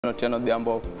Otieno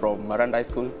Diambo from Maranda High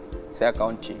School, Siaya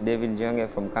County. David Jonge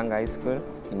from Kanga High School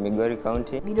in Migori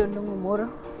County. Gideon Mora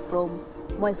from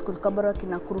Moi School, Kabarak in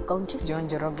Nakuru County. John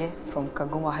Joroge from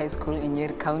Kagoma High School in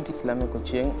Nyeri County. Slame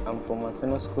Kuchieng, I'm from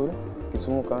Maseno School,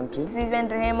 Kisumu County. Vivian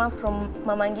Rehema from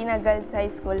Mamangina Girls High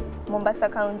School, Mombasa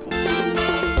County.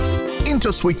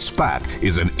 INTERSWITCHSPAK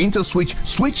is an INTERSWITCH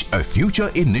Switch a Future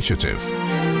initiative.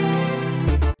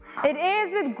 It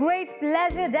is with great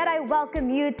pleasure that I welcome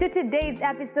you to today's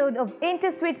episode of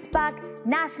INTERSWITCHSPAK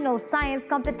National Science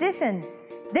Competition.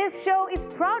 This show is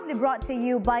proudly brought to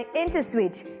you by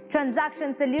INTERSWITCH,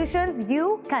 transaction solutions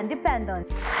you can depend on.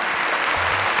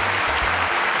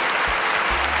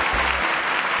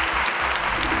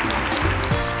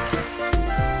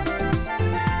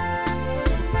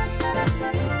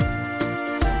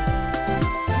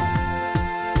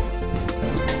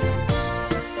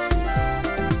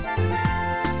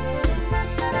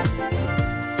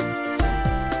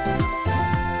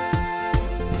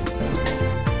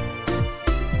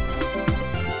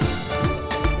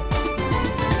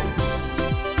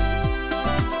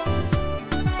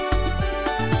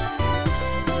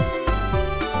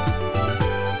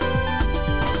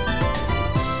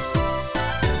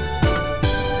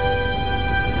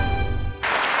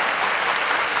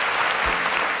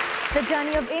 The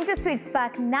journey of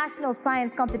INTERSWITCHSPAK National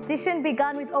Science Competition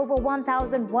began with over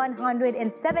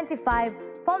 1,175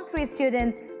 Form 3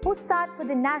 students who sat for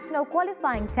the national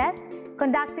qualifying test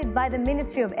conducted by the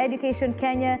Ministry of Education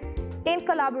Kenya in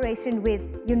collaboration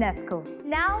with UNESCO.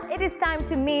 Now it is time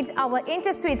to meet our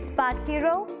INTERSWITCHSPAK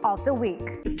Hero of the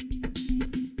Week.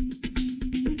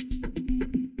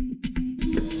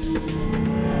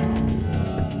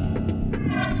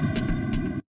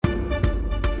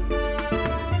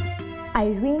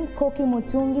 Irene Koki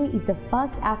Mutungi is the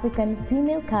first African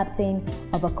female captain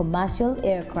of a commercial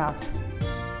aircraft.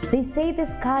 They say the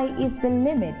sky is the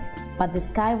limit, but the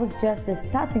sky was just the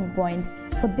starting point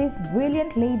for this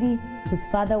brilliant lady whose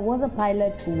father was a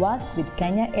pilot who worked with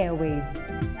Kenya Airways.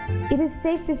 It is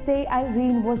safe to say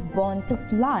Irene was born to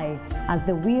fly, as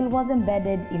the wheel was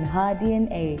embedded in her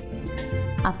DNA.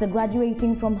 After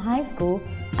graduating from high school,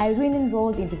 Irene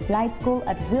enrolled into flight school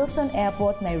at Wilson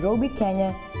Airport, Nairobi,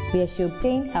 Kenya, where she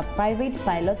obtained her private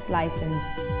pilot's license.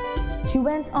 She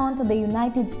went on to the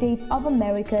United States of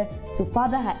America to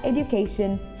further her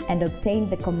education and obtained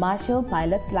the commercial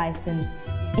pilot's license.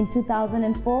 In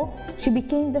 2004, she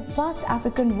became the first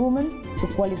African woman to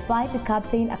qualify to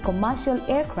captain a commercial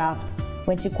aircraft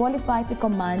when she qualified to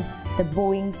command the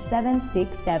Boeing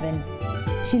 767.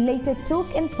 She later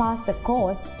took and passed a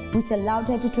course which allowed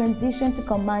her to transition to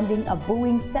commanding a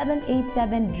Boeing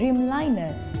 787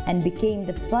 Dreamliner and became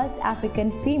the first African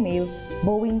female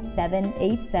Boeing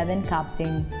 787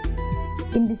 captain.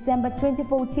 In December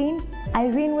 2014,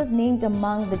 Irene was named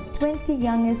among the 20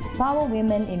 youngest power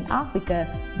women in Africa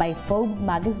by Forbes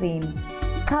magazine.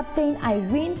 Captain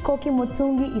Irene Koki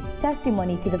Mutungi is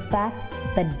testimony to the fact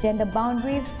that gender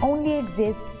boundaries only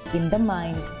exist in the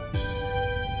mind.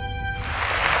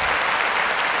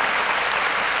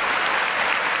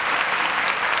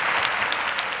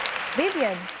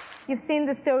 Vivian, you've seen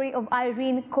the story of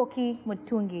Irene Koki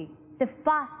Mutungi, the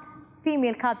first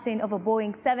female captain of a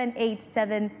Boeing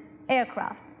 787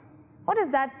 aircraft. What does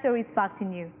that story spark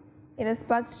in you? It has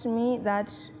sparked me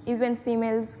that even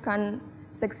females can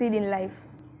succeed in life.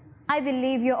 I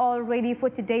believe you're all ready for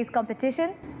today's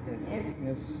competition.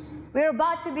 Yes. We're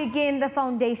about to begin the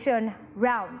foundation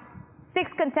round.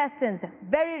 6 contestants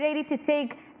very ready to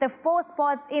take the 4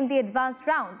 spots in the advanced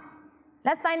round.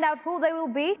 Let's find out who they will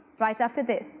be right after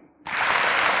this.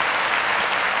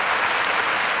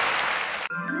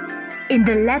 In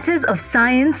the letters of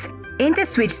science,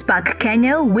 INTERSWITCHSPAK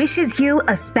Kenya wishes you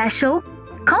a special,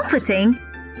 comforting,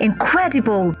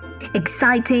 incredible,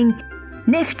 exciting,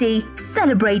 nifty,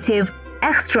 celebrative,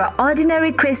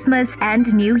 extraordinary Christmas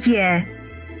and New Year.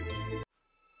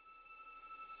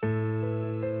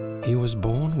 He was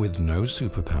born with no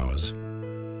superpowers.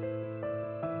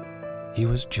 He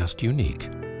was just unique,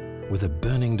 with a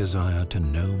burning desire to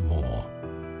know more,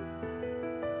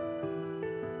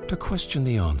 to question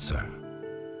the answer,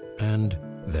 and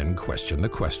then question the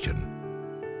question.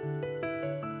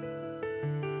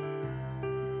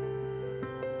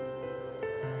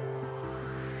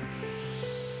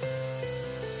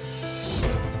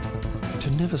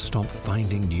 To never stop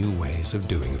finding new ways of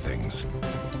doing things.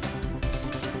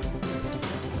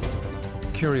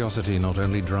 Curiosity not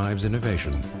only drives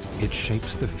innovation, it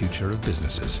shapes the future of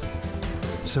businesses.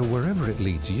 So wherever it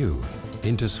leads you,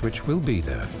 INTERSWITCH will be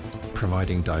there,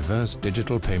 providing diverse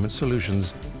digital payment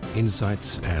solutions,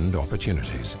 insights and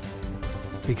opportunities.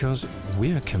 Because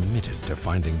we're committed to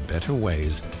finding better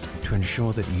ways to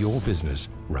ensure that your business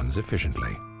runs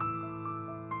efficiently.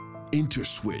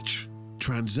 INTERSWITCH,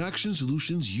 transaction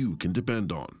solutions you can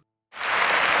depend on.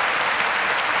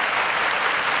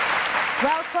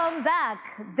 Welcome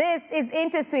back. This is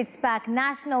INTERSWITCHSPAK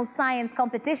National Science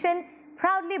Competition,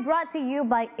 proudly brought to you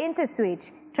by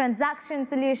INTERSWITCH, transaction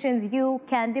solutions you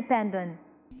can depend on.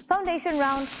 Foundation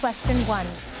round, question 1.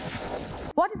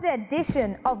 What is the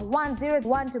addition of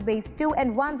 1001 to base 2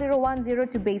 and 1010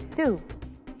 to base 2?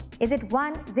 Is it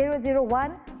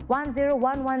 1001,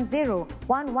 10110,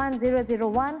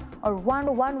 11001, or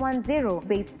 1110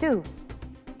 base 2?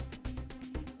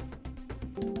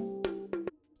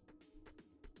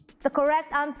 The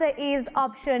correct answer is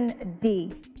option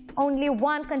D. Only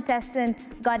one contestant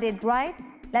got it right.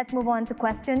 Let's move on to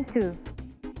question 2.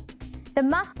 The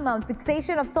maximum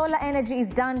fixation of solar energy is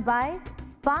done by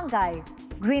fungi,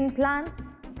 green plants,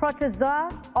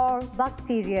 protozoa, or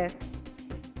bacteria.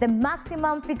 The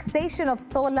maximum fixation of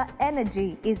solar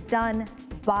energy is done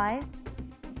by...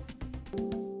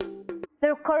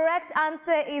 The correct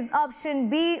answer is option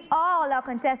B. All our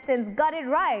contestants got it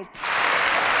right.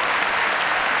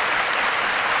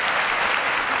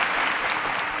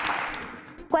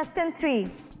 Question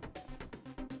 3.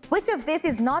 Which of this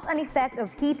is not an effect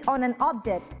of heat on an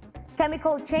object?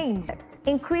 Chemical change,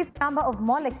 increased number of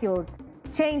molecules,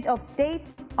 change of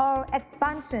state, or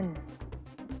expansion?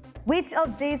 Which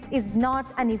of this is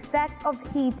not an effect of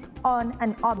heat on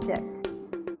an object?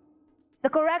 The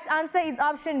correct answer is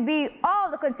option B. All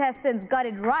the contestants got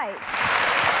it right.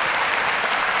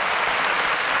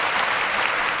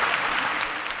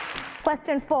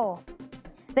 Question 4.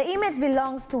 The image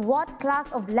belongs to what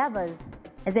class of levers?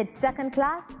 Is it second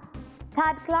class,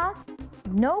 third class,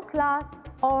 no class,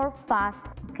 or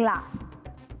fast class?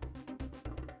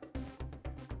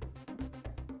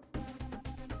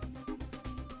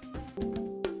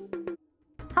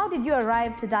 How did you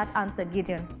arrive to that answer,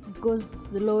 Gideon? Because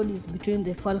the load is between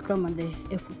the fulcrum and the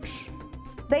effort.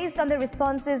 Based on the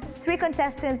responses, 3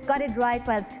 contestants got it right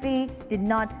while 3 did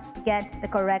not get the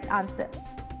correct answer.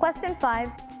 Question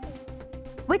 5.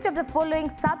 Which of the following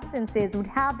substances would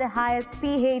have the highest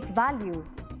pH value?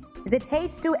 Is it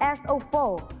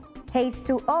H2SO4,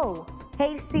 H2O,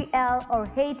 HCl, or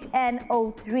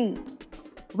HNO3?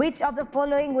 Which of the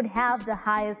following would have the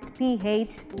highest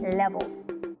pH level?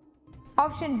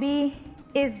 Option B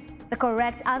is the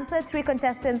correct answer. 3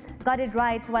 contestants got it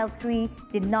right while 3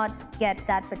 did not get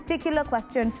that particular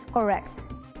question correct.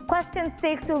 Question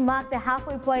 6 will mark the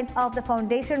halfway point of the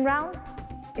foundation round.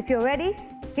 If you're ready,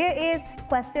 here is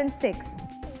question 6.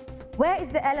 Where is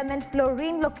the element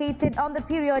fluorine located on the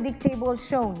periodic table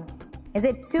shown? Is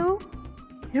it 2,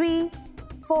 3,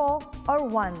 4, or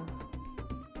 1?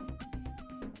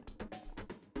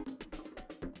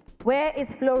 Where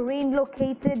is fluorine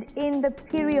located in the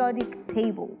periodic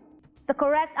table? The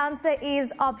correct answer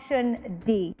is option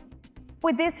D.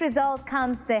 With this result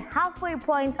comes the halfway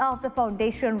point of the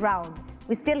foundation round.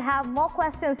 We still have more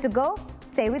questions to go.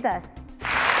 Stay with us.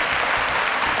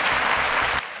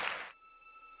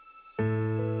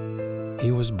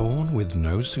 He was born with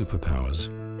no superpowers.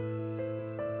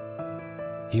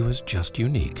 He was just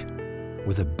unique,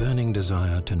 with a burning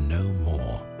desire to know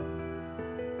more.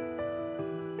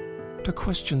 To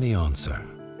question the answer,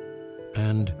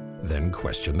 and then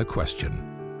question the question.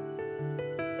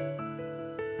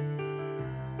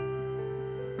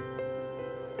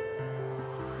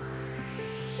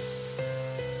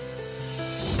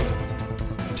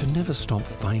 To never stop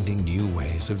finding new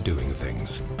ways of doing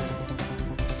things.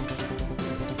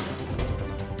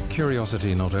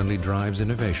 Curiosity not only drives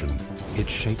innovation, it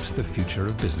shapes the future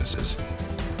of businesses.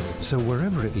 So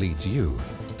wherever it leads you,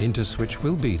 INTERSWITCH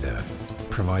will be there,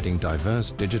 providing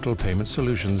diverse digital payment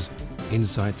solutions,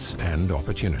 insights, and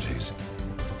opportunities.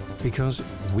 Because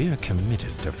we're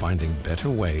committed to finding better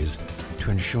ways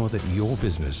to ensure that your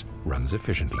business runs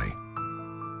efficiently.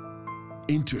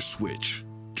 INTERSWITCH,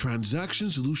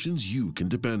 transaction solutions you can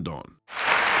depend on.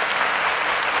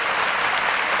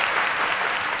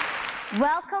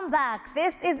 Welcome back.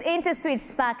 This is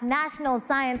INTERSWITCHSPAK National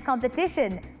Science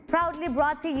Competition, proudly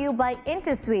brought to you by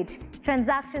INTERSWITCH,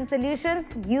 transaction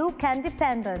solutions you can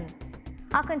depend on.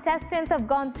 Our contestants have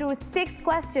gone through 6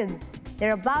 questions.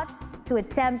 They're about to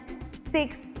attempt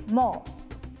 6 more.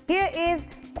 Here is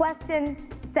question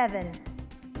 7.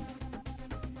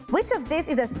 Which of this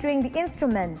is a stringed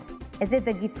instrument? Is it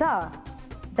the guitar,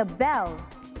 the bell,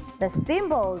 the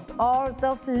cymbals, or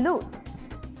the flute?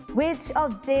 Which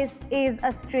of this is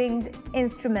a stringed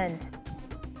instrument?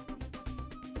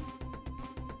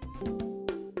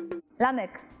 Lamek,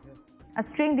 a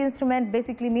stringed instrument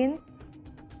basically means?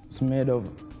 It's made of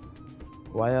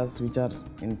wires which are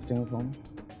in string form.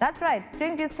 That's right,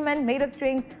 stringed instrument made of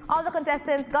strings. All the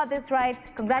contestants got this right.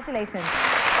 Congratulations.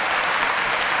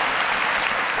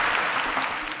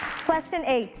 Question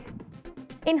 8.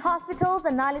 In hospitals,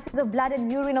 analysis of blood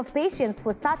and urine of patients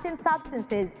for certain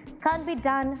substances can be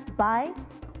done by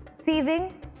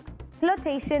sieving,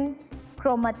 flotation,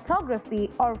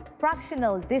 chromatography, or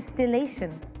fractional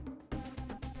distillation.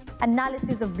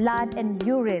 Analysis of blood and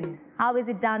urine. How is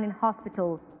it done in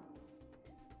hospitals?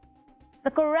 The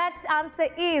correct answer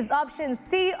is option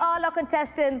C. All our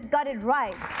contestants got it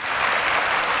right.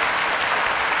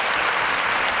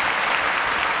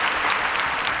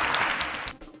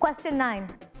 Question 9.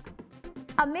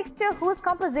 A mixture whose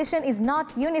composition is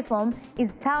not uniform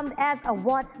is termed as a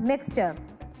what mixture?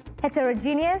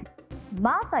 Heterogeneous,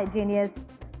 multigeneous,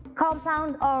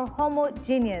 compound, or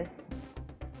homogeneous?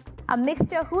 A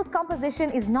mixture whose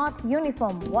composition is not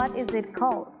uniform, what is it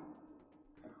called?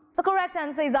 The correct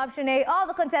answer is option A. All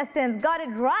the contestants got it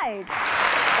right.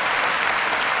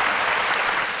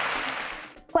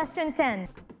 Question 10.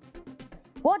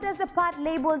 What does the part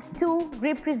labeled 2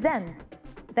 represent?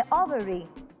 The ovary,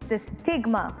 the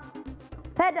stigma,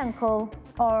 peduncle,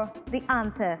 or the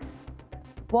anther?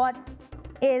 What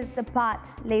is the part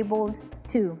labeled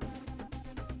 2?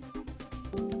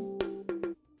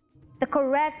 The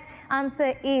correct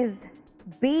answer is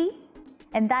B,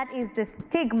 and that is the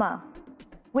stigma,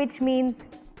 which means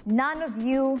none of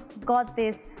you got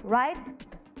this right.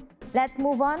 Let's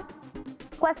move on.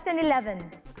 Question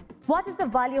 11. What is the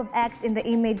value of X in the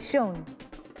image shown?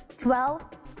 12,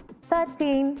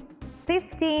 13,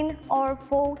 15, or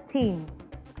 14?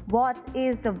 What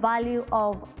is the value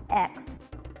of X?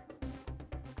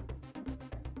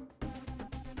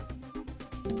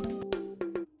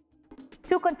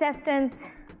 Two contestants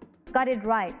got it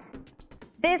right.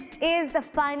 This is the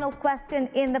final question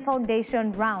in the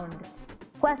foundation round.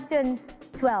 Question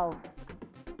 12.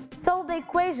 Solve the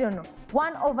equation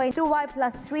 1 over 2y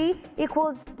plus 3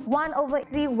 equals 1 over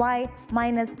 3y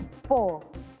minus 4.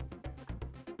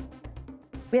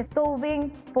 We are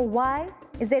solving for y.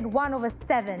 Is it 1 over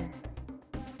 7,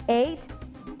 8,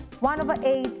 1 over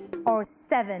 8, or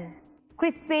 7?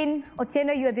 Crispin,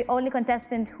 Otieno, you are the only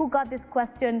contestant who got this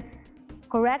question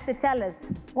correct. To tell us,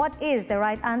 what is the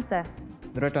right answer?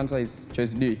 The right answer is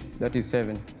choice D, that is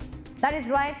 7. That is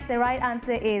right. The right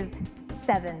answer is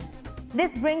 7.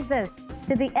 This brings us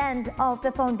to the end of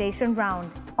the foundation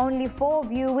round. Only 4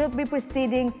 of you will be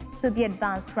proceeding to the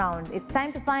advanced round. It's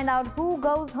time to find out who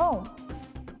goes home.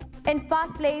 In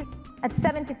first place at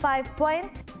 75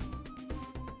 points,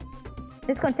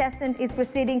 this contestant is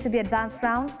proceeding to the advanced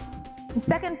round. In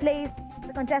second place,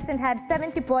 the contestant had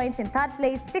 70 points. In third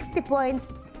place, 60 points.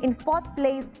 In fourth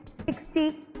place,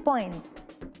 60 points.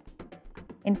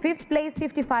 In fifth place,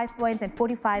 55 points and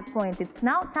 45 points. It's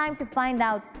now time to find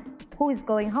out who is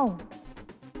going home.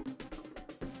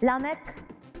 Lamek,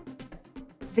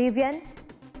 Vivian,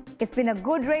 it's been a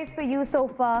good race for you so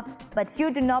far, but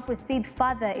you do not proceed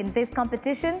further in this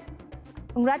competition.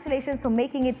 Congratulations for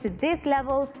making it to this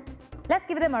level. Let's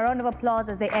give them a round of applause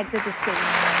as they exit the stage.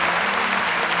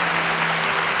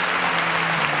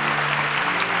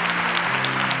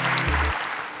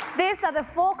 These are the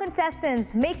 4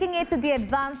 contestants making it to the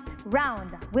advanced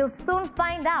round. We'll soon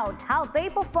find out how they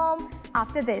perform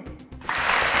after this.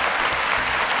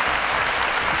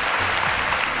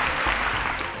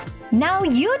 Now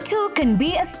you too can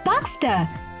be a Sparkster.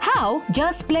 How?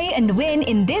 Just play and win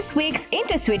in this week's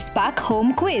INTERSWITCHSPAK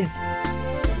home quiz.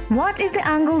 What is the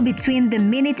angle between the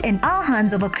minute and hour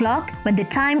hands of a clock when the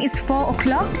time is 4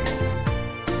 o'clock?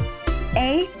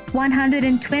 A.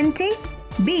 120,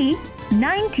 B.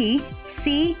 90,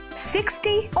 C.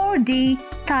 60, or D.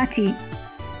 30?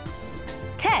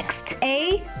 Text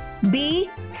A, B,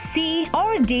 C,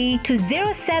 or D to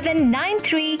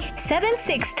 0793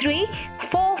 763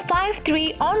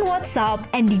 453 on WhatsApp,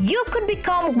 and you could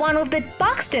become one of the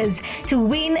Sparksters to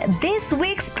win this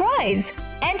week's prize.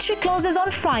 Entry closes on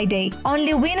Friday.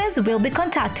 Only winners will be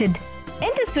contacted.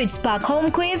 INTERSWITCHSPAK Home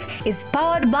Quiz is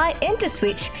powered by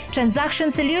INTERSWITCH,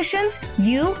 transaction solutions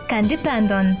you can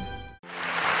depend on.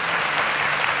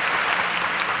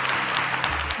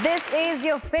 This is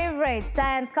your favorite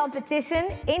science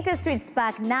competition,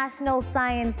 INTERSWITCHSPAK National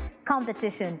Science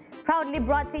Competition. Proudly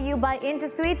brought to you by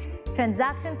INTERSWITCH,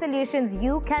 transaction solutions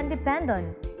you can depend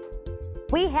on.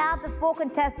 We have the 4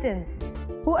 contestants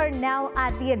who are now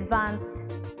at the advanced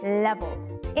level.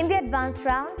 In the advanced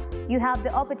round, you have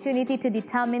the opportunity to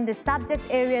determine the subject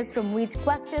areas from which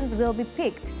questions will be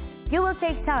picked. You will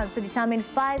take turns to determine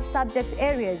 5 subject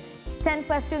areas. 10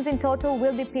 questions in total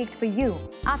will be picked for you.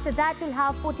 After that, you'll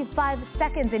have 45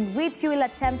 seconds in which you will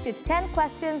attempt your 10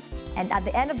 questions, and at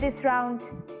the end of this round,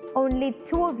 only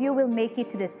 2 of you will make it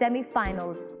to the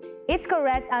semi-finals. Each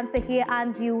correct answer here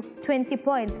earns you 20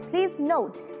 points. Please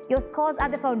note, your scores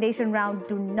at the foundation round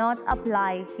do not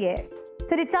apply here.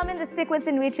 To determine the sequence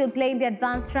in which you'll play in the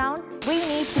advanced round, we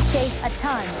need to take a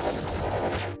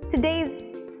turn. Today's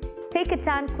Take a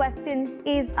Turn question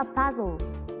is a puzzle,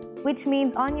 which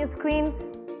means on your screens,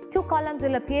 2 columns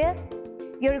will appear.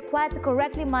 You're required to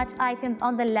correctly match items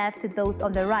on the left to those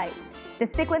on the right. The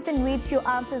sequence in which your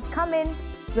answers come in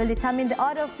will determine the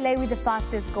order of play with the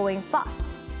fastest going first.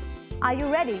 Are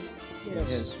you ready?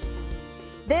 Yes.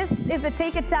 This is the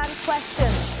Take a Turn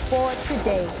question for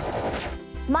today.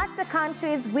 Match the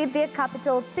countries with their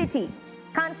capital city.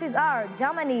 Countries are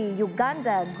Germany,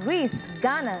 Uganda, Greece,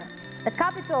 Ghana. The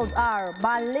capitals are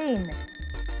Berlin,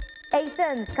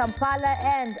 Athens, Kampala,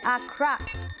 and Accra.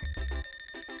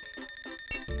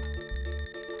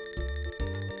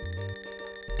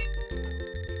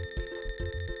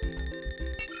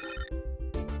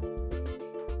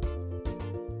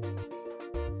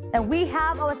 And we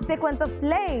have our sequence of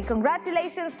play.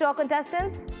 Congratulations to our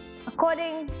contestants.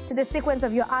 According to the sequence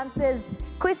of your answers,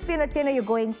 Crispin Otieno, you're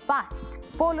going first,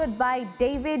 followed by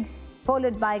David,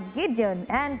 followed by Gideon,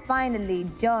 and finally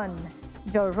John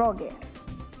Joroge.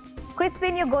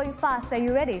 Crispin, you're going fast. Are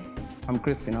you ready? I'm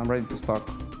Crispin. I'm ready to spark.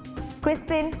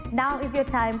 Crispin, now is your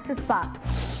time to spark.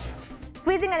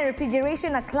 Freezing and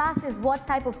refrigeration are classed as what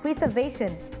type of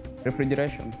preservation?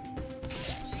 Refrigeration.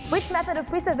 Which method of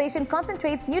preservation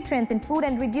concentrates nutrients in food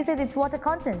and reduces its water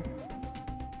content?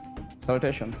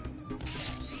 Saltation.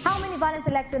 How many valence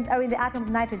electrons are in the atom of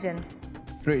nitrogen?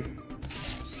 3.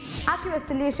 Aqueous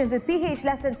solutions with pH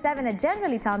less than 7 are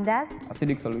generally termed as?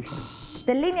 Acidic solution.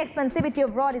 The linear expansivity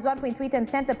of rod is 1.3 times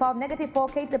 10 to the power of -4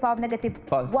 k to the power of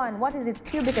 -1. What is its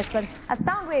cubic expanse? A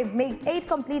sound wave makes 8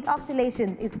 complete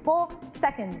oscillations, is 4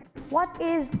 seconds. What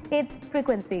is its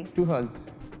frequency? 2 Hz.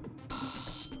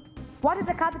 What is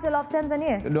the capital of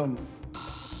Tanzania? Dodoma.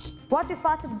 What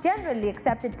refers to the generally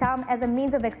accepted term as a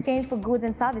means of exchange for goods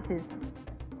and services?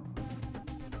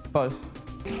 Pulse.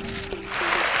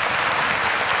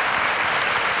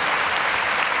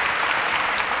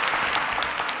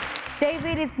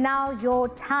 David, it's now your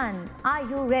turn. Are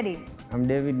you ready? I'm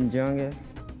David Njonge,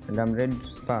 and I'm ready to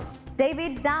spark.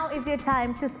 David, now is your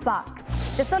time to spark.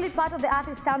 The solid part of the earth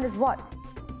is termed as what?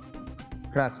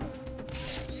 Crust.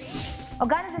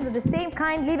 Organisms of the same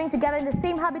kind living together in the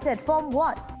same habitat form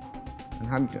what? An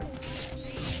habitat.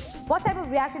 What type of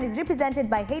reaction is represented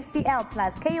by HCl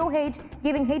plus KOH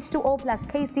giving H2O plus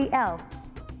KCl?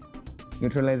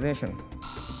 Neutralization.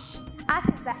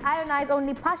 Acids that ionize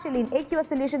only partially in aqueous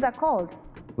solutions are called?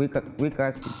 Weak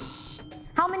acid.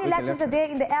 How many electrons are there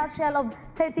in the L shell of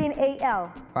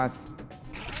 13Al? Pass.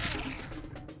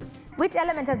 Which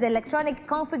element has the electronic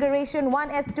configuration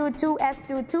 1s2,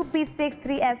 2s2, 2p6,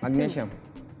 3s2? Magnesium.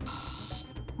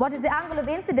 What is the angle of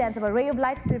incidence of a ray of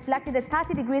light reflected at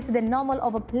 30 degrees to the normal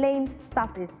of a plane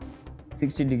surface?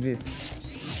 60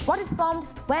 degrees. What is formed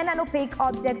when an opaque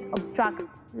object obstructs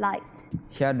light?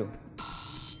 Shadow.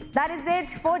 That is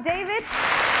it for David.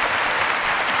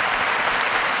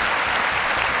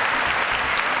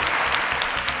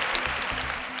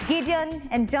 Gideon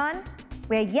and John,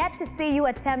 we're yet to see you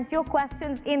attempt your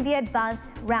questions in the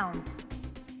advanced round.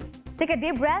 Take a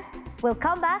deep breath. We'll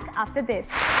come back after this.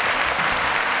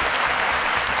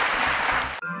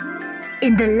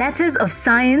 In the letters of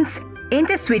science,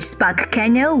 INTERSWITCHSPAK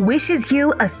Kenya wishes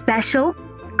you a special,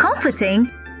 comforting,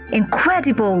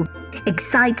 incredible,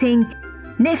 exciting,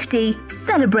 nifty,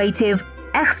 celebrative,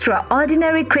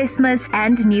 extraordinary Christmas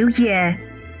and New Year.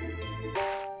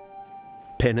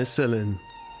 Penicillin,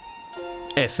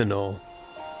 ethanol,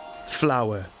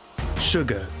 flour,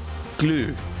 sugar,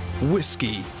 glue,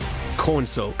 whiskey, corn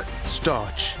silk,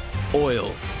 starch,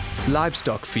 oil,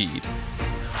 livestock feed,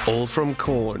 all from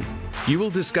corn. You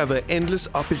will discover endless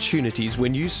opportunities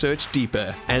when you search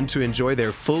deeper, and to enjoy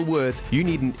their full worth, you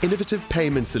need an innovative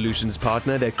payment solutions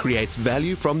partner that creates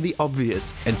value from the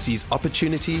obvious and sees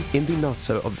opportunity in the not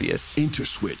so obvious.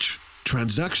 INTERSWITCH,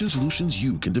 transaction solutions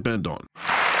you can depend on.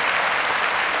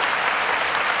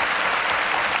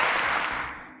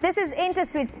 This is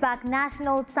INTERSWITCHSPAK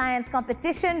National Science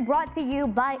Competition brought to you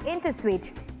by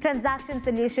INTERSWITCH, transaction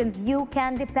solutions you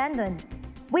can depend on.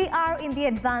 We are in the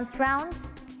advanced round.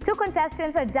 2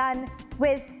 contestants are done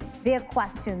with their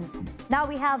questions. Now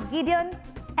we have Gideon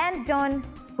and John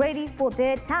ready for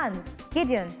their turns.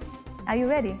 Gideon, are you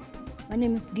ready? My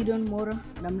name is Gideon Mora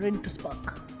and I'm ready to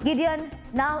spark. Gideon,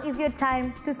 now is your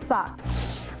time to spark.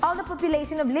 All the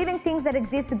population of living things that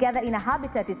exist together in a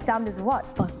habitat is termed as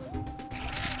what? Pass.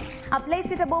 A place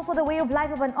suitable for the way of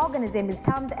life of an organism is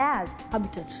termed as?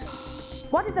 Habitat.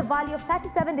 What is the value of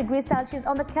 37 degrees Celsius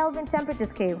on the Kelvin temperature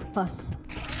scale? Pass.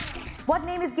 What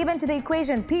name is given to the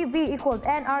equation PV equals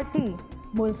nRT?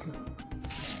 Boyle's law.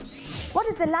 What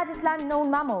is the largest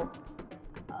land-known mammal?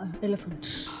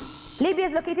 Elephant. Libya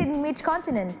is located in which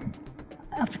continent?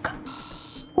 Africa.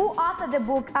 Who authored the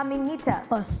book Aminita?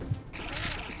 Pass.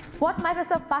 What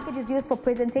Microsoft package is used for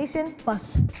presentation?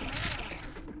 Pass.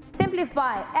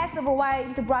 Simplify x over y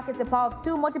into brackets the power of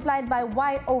 2 multiplied by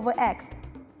y over x.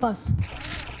 Pass.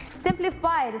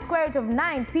 Simplify the square root of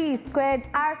 9p squared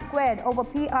r squared over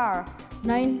pr.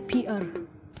 9pr.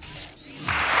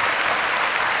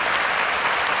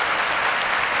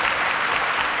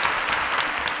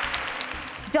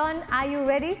 John, are you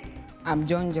ready? I'm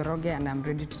John Joroge and I'm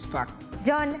ready to spark.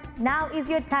 John, now is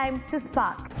your time to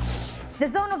spark. The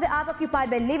zone of the earth occupied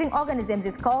by living organisms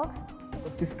is called?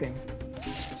 System.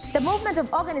 The movement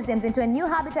of organisms into a new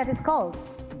habitat is called?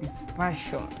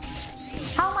 Dispersion.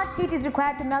 How much heat is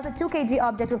required to melt a 2 kg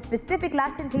object with specific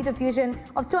latent heat of fusion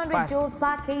of 200 Pass. joules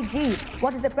per kg?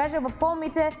 What is the pressure of a 4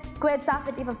 meter squared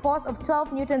surface if a force of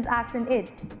 12 newtons acts on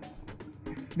it?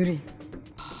 3.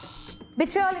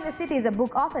 Betrayal in the City is a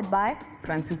book authored by?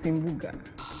 Francis Mbuga.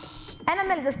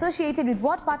 Enamel is associated with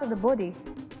what part of the body?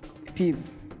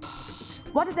 Teeth.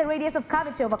 What is the radius of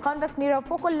curvature of a convex mirror of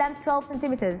focal length 12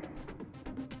 centimeters?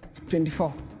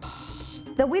 24.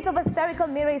 The width of a spherical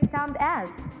mirror is termed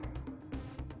as?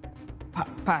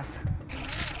 Pass.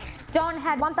 John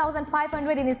had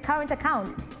 1,500 in his current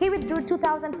account. He withdrew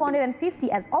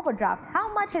 2,450 as overdraft.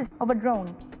 How much is overdrawn?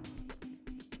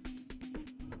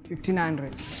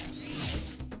 1,500.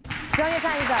 John, your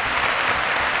time is up.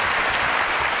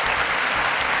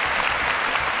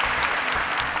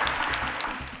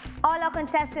 All our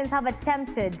contestants have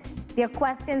attempted their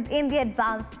questions in the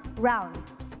advanced round.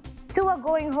 2 are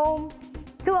going home,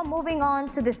 2 are moving on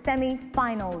to the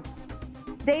semi-finals.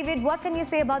 David, what can you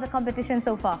say about the competition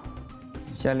so far?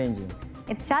 It's challenging.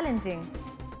 It's challenging.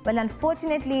 Well,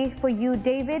 unfortunately for you,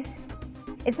 David,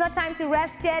 it's not time to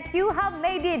rest yet. You have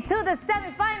made it to the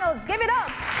semi-finals. Give it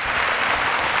up.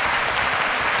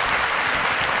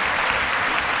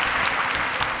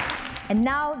 And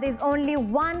now there's only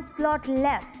 1 slot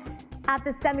left at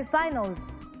the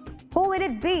semi-finals. Who will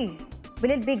it be?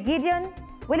 Will it be Gideon?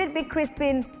 Will it be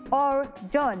Crispin or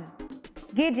John?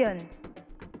 Gideon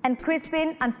and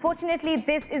Crispin, unfortunately,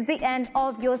 this is the end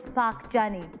of your Spark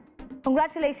journey.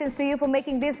 Congratulations to you for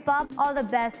making this far. All the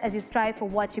best as you strive for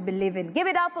what you believe in. Give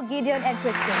it up for Gideon and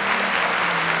Crispin.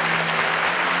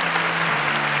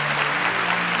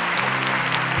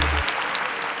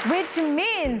 Which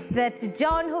means that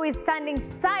John, who is standing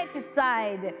side to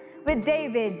side with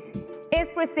David, is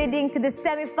proceeding to the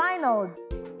semi-finals.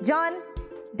 John,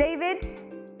 David,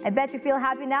 I bet you feel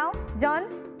happy now. John?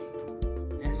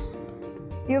 Yes.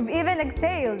 You've even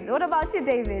exhaled. What about you,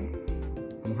 David?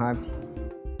 I'm happy.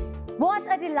 What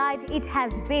a delight it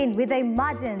has been with the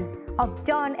emergence of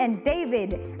John and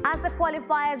David as the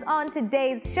qualifiers on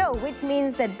today's show, which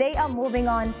means that they are moving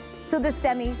on to the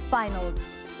semi-finals.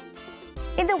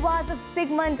 In the words of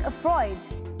Sigmund Freud,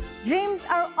 dreams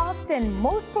are often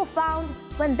most profound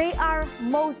when they are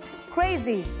most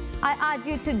crazy. I urge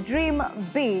you to dream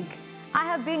big. I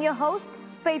have been your host,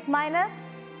 Faith Minor.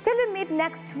 Till we meet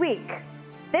next week.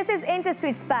 This is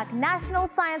INTERSWITCHSPAK National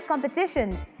Science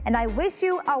Competition, and I wish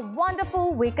you a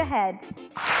wonderful week ahead.